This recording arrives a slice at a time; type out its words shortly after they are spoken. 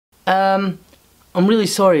I'm really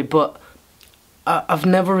sorry, but I've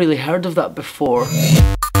never really heard of that before.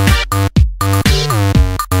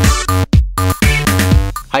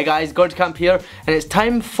 Hi guys, Gordy here, and it's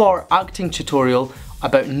time for acting tutorial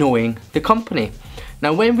about knowing the company.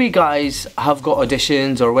 Now when we guys have got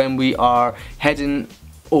auditions, or when we are heading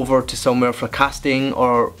over to somewhere for casting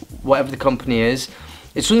or whatever the company is,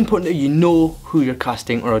 it's really important that you know who you're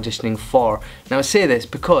casting or auditioning for. Now I say this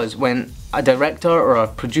because when a director or a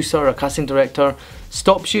producer or a casting director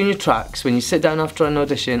stops you in your tracks when you sit down after an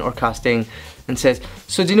audition or casting and says,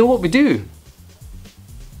 "So do you know what we do?"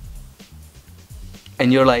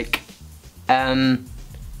 And you're like,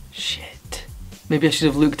 shit, maybe I should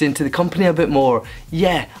have looked into the company a bit more.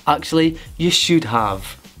 Yeah, actually, you should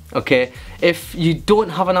have, okay? If you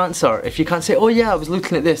don't have an answer, if you can't say, "Oh yeah, I was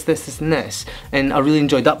looking at this, this and this, and I really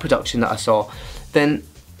enjoyed that production that I saw," then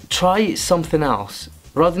try something else.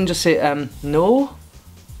 Rather than just say, no,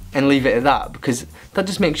 and leave it at that, because that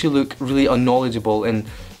just makes you look really unknowledgeable and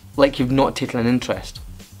like you've not taken an interest.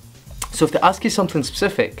 So if they ask you something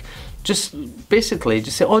specific, just basically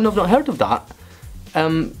just say, "Oh no, I've not heard of that.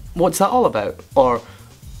 What's that all about?" Or,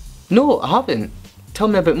 "No, I haven't. Tell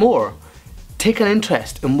me a bit more." Take an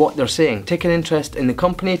interest in what they're saying. Take an interest in the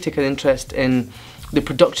company, take an interest in the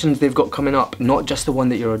productions they've got coming up, not just the one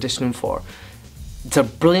that you're auditioning for. It's a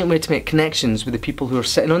brilliant way to make connections with the people who are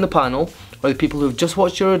sitting on the panel or the people who have just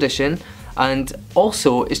watched your audition, and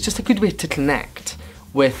also it's just a good way to connect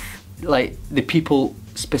with like the people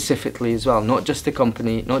specifically as well, not just the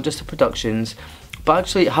company, not just the productions, but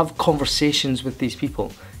actually have conversations with these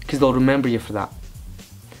people because they'll remember you for that.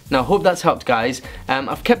 Now I hope that's helped guys.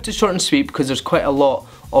 I've kept it short and sweet because there's quite a lot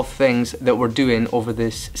of things that we're doing over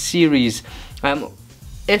this series.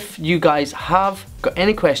 If you guys have got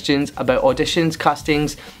any questions about auditions,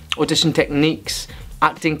 castings, audition techniques,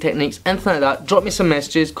 acting techniques, anything like that, drop me some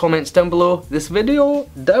messages, comments down below this video,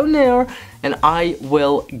 down there, and I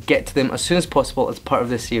will get to them as soon as possible as part of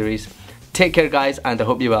this series. Take care guys, and I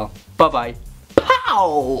hope you're well. Bye bye.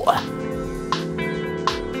 Pow!